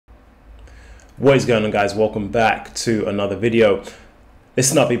What is going on, guys? Welcome back to another video.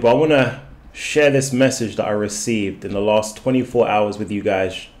 Listen up, people. I want to share this message that I received in the last 24 hours with you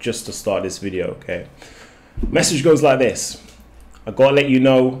guys just to start this video, okay? Message goes like this. I gotta let you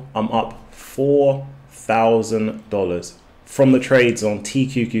know I'm up $4,000 from the trades on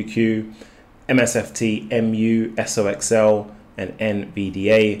TQQQ, MSFT, MU, SOXL, and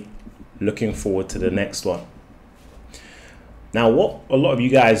NVDA. Looking forward to the next one. Now, what a lot of you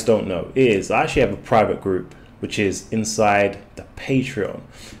guys don't know is I actually have a private group, which is inside the Patreon.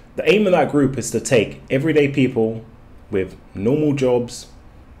 The aim of that group is to take everyday people with normal jobs,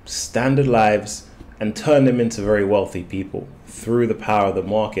 standard lives, and turn them into very wealthy people through the power of the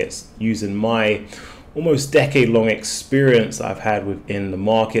markets, using my almost decade-long experience that I've had within the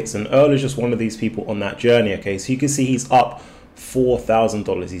markets. And Earl is just one of these people on that journey, okay? So you can see he's up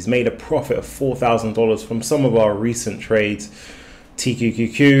 $4,000. He's made a profit of $4,000 from some of our recent trades,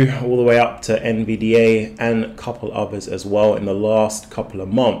 TQQQ all the way up to NVDA and a couple others as well in the last couple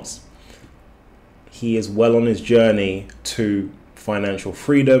of months. He is well on his journey to financial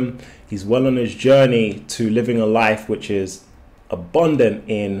freedom. He's well on his journey to living a life which is abundant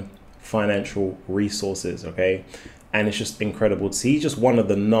in financial resources, okay? And it's just incredible to see. He's just one of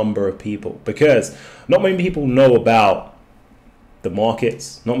the number of people, because not many people know about the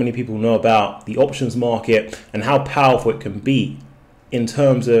markets. Not many people know about the options market and how powerful it can be in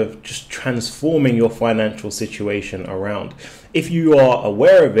terms of just transforming your financial situation around. If you are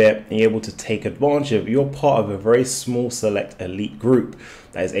aware of it and you're able to take advantage of it, you're part of a very small select elite group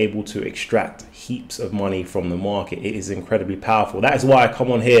that is able to extract heaps of money from the market. It is incredibly powerful. That is why I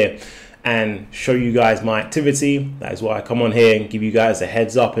come on here and show you guys my activity. That is why I come on here and give you guys a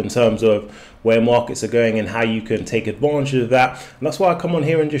heads up in terms of where markets are going and how you can take advantage of that. And that's why I come on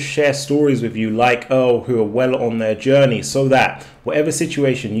here and just share stories with you like Earl, who are well on their journey, so that whatever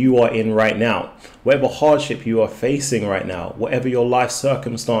situation you are in right now, whatever hardship you are facing right now, whatever your life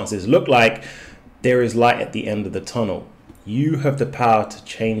circumstances look like, there is light at the end of the tunnel. You have the power to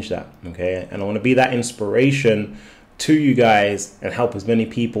change that, okay? And I want to be that inspiration to you guys and help as many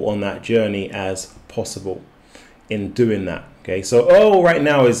people on that journey as possible in doing that. Okay, so Earl right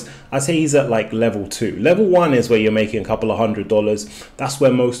now is, I'd say he's at like level 2. Level 1 is where you're making a couple of $100. That's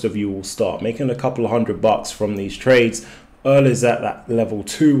where most of you will start, making a couple of $100 from these trades. Earl is at that level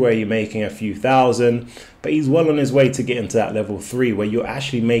 2 where you're making a few thousand, but he's well on his way to get into that level 3 where you're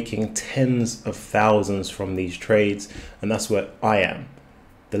actually making tens of thousands from these trades. And that's where I am.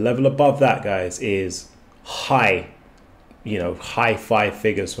 The level above that, guys, is high five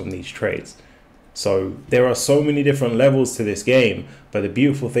figures from these trades. So there are so many different levels to this game, but the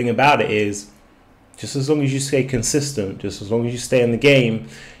beautiful thing about it is just as long as you stay consistent, just as long as you stay in the game,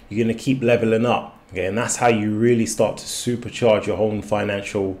 you're going to keep leveling up, okay? And that's how you really start to supercharge your whole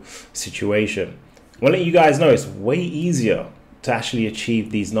financial situation. I want to let you guys know it's way easier to actually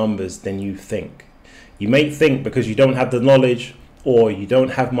achieve these numbers than you think. You may think because you don't have the knowledge or you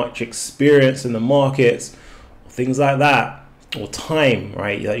don't have much experience in the markets, things like that, or time,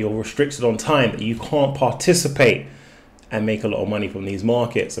 right, that you're restricted on time, that you can't participate and make a lot of money from these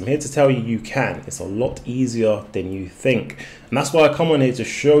markets. I'm here to tell you you can. It's a lot easier than you think. And that's why I come on here to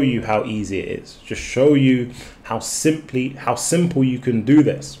show you how easy it is. Just show you how simple you can do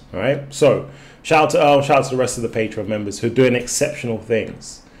this, all right? So shout out to Earl, shout out to the rest of the Patreon members who are doing exceptional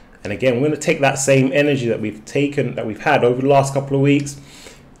things. And again, we're going to take that same energy that we've had over the last couple of weeks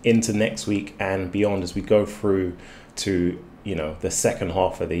into next week and beyond as we go through to the second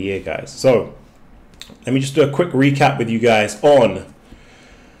half of the year, guys. So let me just do a quick recap with you guys on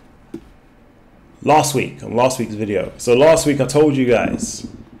last week's video. So last week I told you guys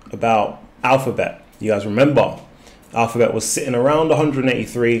about Alphabet. You guys remember Alphabet was sitting around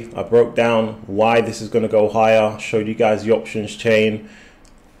 183. I broke down why this is going to go higher, showed you guys the options chain.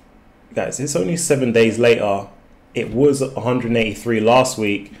 Guys, it's only 7 days later. It was 183 last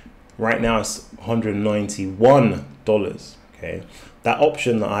week. Right now it's $191. Okay, that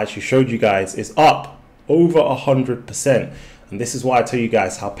option that I actually showed you guys is up over 100%. And this is why I tell you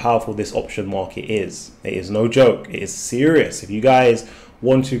guys how powerful this option market is. It is no joke. It is serious. If you guys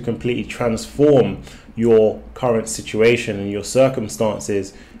want to completely transform your current situation and your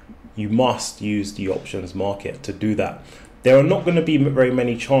circumstances, you must use the options market to do that. There are not going to be very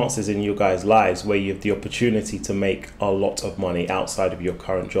many chances in your guys' lives where you have the opportunity to make a lot of money outside of your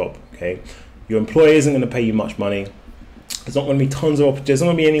current job, okay? Your employer isn't going to pay you much money. There's not going to be there's not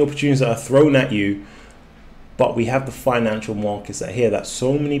going to be any opportunities that are thrown at you, but we have the financial markets that are here that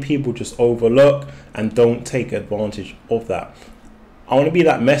so many people just overlook and don't take advantage of that. I want to be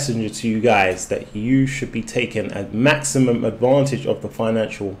that messenger to you guys that you should be taking a maximum advantage of the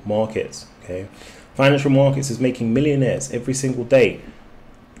financial markets. Okay, financial markets is making millionaires every single day.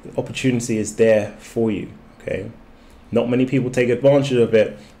 The opportunity is there for you. Okay, not many people take advantage of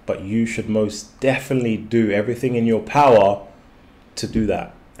it, but you should most definitely do everything in your power to do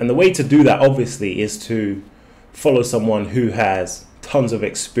that. And the way to do that, obviously, is to follow someone who has tons of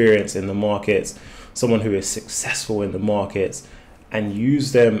experience in the markets, someone who is successful in the markets, and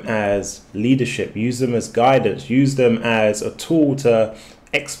use them as leadership, use them as guidance, use them as a tool to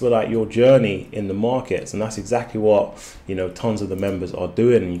expedite your journey in the markets. And that's exactly what, tons of the members are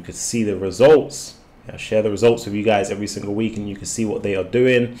doing. And you could see the results. I share the results with you guys every single week, and you can see what they are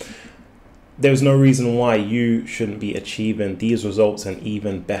doing. There's no reason why you shouldn't be achieving these results and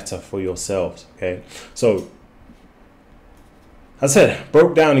even better for yourselves. Okay, so as I said,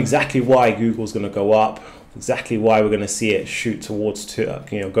 broke down exactly why Google's going to go up, exactly why we're going to see it shoot towards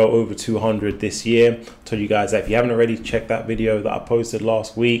go over 200 this year. Told you guys that if you haven't already checked that video that I posted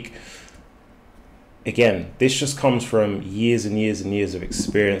last week. Again, this just comes from years and years and years of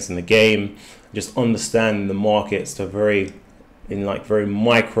experience in the game, just understanding the markets to very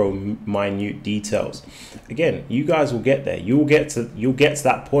micro, minute details. Again, you guys will get there. You'll get to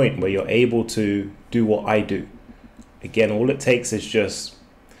that point where you're able to do what I do. Again, all it takes is just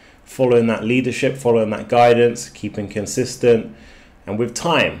following that leadership, following that guidance, keeping consistent, and with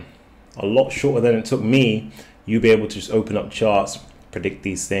time, a lot shorter than it took me, you'll be able to just open up charts, predict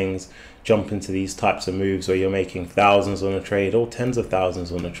these things, jump into these types of moves where you're making thousands on a trade or tens of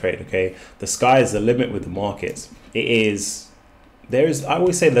thousands on a trade. Okay, the sky is the limit with the markets. I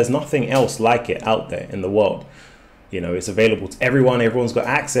always say there's nothing else like it out there in the world. It's available to everyone. Everyone's got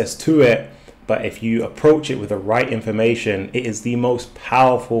access to it. But if you approach it with the right information, it is the most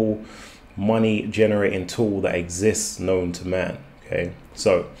powerful money generating tool that exists known to man. Okay,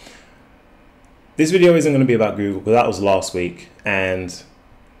 so this video isn't going to be about Google, but that was last week, and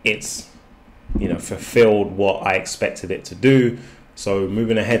it's fulfilled what I expected it to do. So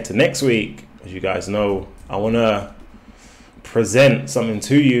moving ahead to next week, as you guys know, I want to present something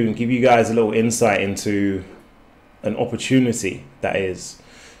to you and give you guys a little insight into an opportunity that is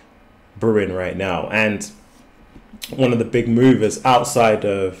brewing right now. And one of the big movers outside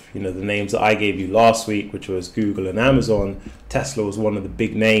of the names that I gave you last week, which was Google and Amazon, Tesla was one of the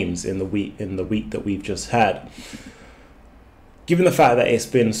big names in the week that we've just had. Given the fact that it's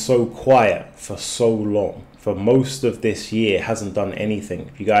been so quiet for so long, for most of this year, hasn't done anything.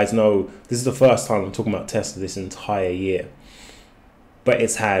 If you guys know, this is the first time I'm talking about Tesla this entire year, but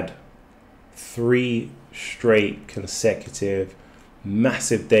it's had 3 straight consecutive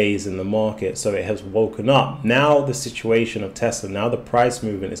massive days in the market. So it has woken up. Now the situation of Tesla, now the price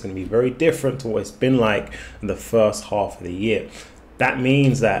movement is going to be very different to what it's been like in the first half of the year. That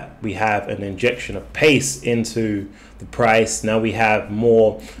means that we have an injection of pace into the price. Now we have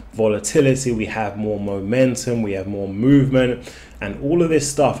more volatility, we have more momentum, we have more movement, and all of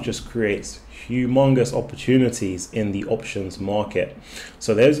this stuff just creates humongous opportunities in the options market.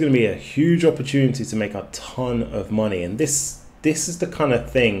 So there's going to be a huge opportunity to make a ton of money, and this is the kind of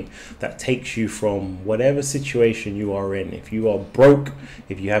thing that takes you from whatever situation you are in. If you are broke,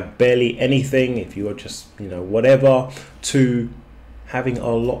 if you have barely anything, if you are just whatever, to having a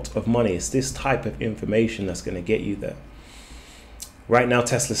lot of money. It's this type of information that's going to get you there. Right now,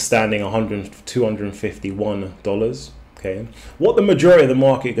 Tesla's standing $251. Okay, what the majority of the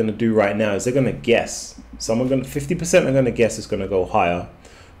market are going to do right now is they're going to guess. 50% are going to guess it's going to go higher.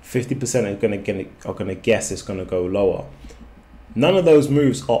 50% are going to guess it's going to go lower. None of those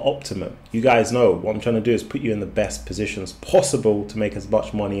moves are optimum. You guys know what I'm trying to do is put you in the best positions possible to make as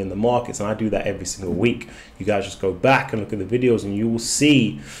much money in the markets, and I do that every single week. You guys just go back and look at the videos and you will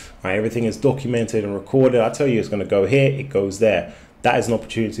see, right, everything is documented and recorded. I tell you it's going to go here, it goes there. That is an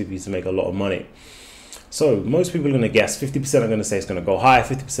opportunity for you to make a lot of money. So most people are going to guess. 50% are going to say it's going to go higher,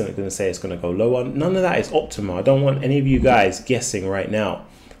 50% are going to say it's going to go lower. None of that is optimal. I don't want any of you guys guessing right now.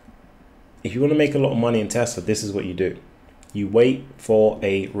 If you want to make a lot of money in Tesla, this is what you do. You wait for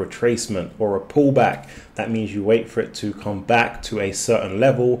a retracement or a pullback. That means you wait for it to come back to a certain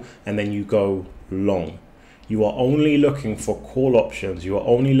level and then you go long. You are only looking for call options. You are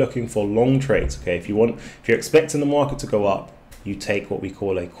only looking for long trades. Okay, if you're expecting the market to go up, you take what we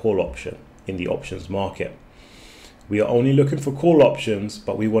call a call option in the options market. We are only looking for call options,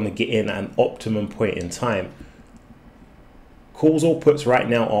 but we want to get in at an optimum point in time. Calls or puts right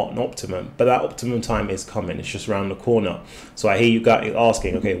now aren't optimum, but that optimum time is coming. It's just around the corner. So I hear you guys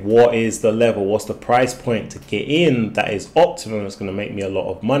asking, okay, what is the level? What's the price point to get in that is optimum? It's going to make me a lot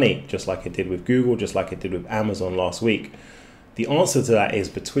of money, just like it did with Google, just like it did with Amazon last week. The answer to that is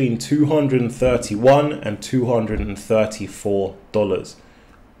between $231 and $234.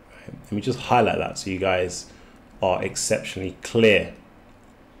 Let me just highlight that so you guys are exceptionally clear.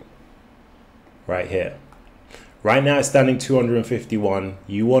 Right here. Right now it's standing 251.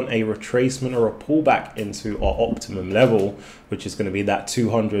 You want a retracement or a pullback into our optimum level, which is going to be that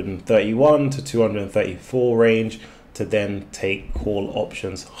 231 to 234 range, to then take call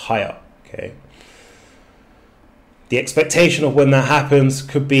options higher. Okay. The expectation of when that happens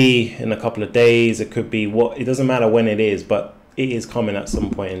could be in a couple of days. It could be it doesn't matter when it is, but it is coming at some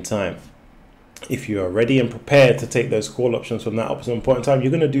point in time. If you are ready and prepared to take those call options from that optimum point in time,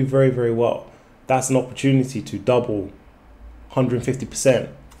 you're going to do very, very well. That's an opportunity to double 150%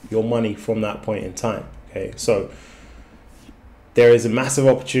 your money from that point in time. Okay, so there is a massive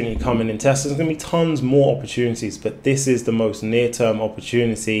opportunity coming in Tesla. There's going to be tons more opportunities, but this is the most near-term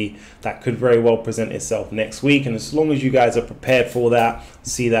opportunity that could very well present itself next week. And as long as you guys are prepared for that,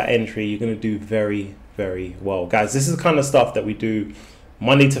 see that entry, you're going to do very, very well. Guys, this is the kind of stuff that we do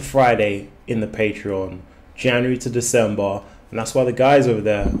Monday to Friday in the Patreon, January to December. And that's why the guys over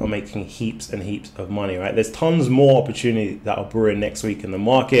there are making heaps and heaps of money, right? There's tons more opportunity that are brewing next week in the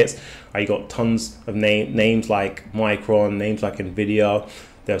markets. You got tons of names like Micron, names like Nvidia.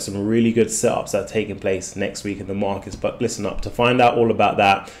 There are some really good setups that are taking place next week in the markets. But listen up, to find out all about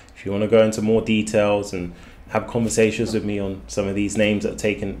that, if you want to go into more details and have conversations with me on some of these names that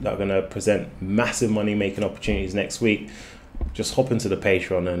are going to present massive money making opportunities next week, just hop into the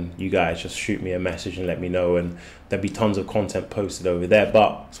Patreon and you guys just shoot me a message and let me know, and there'll be tons of content posted over there. But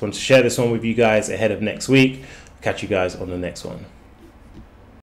I just wanted to share this one with you guys ahead of next week. Catch you guys on the next one.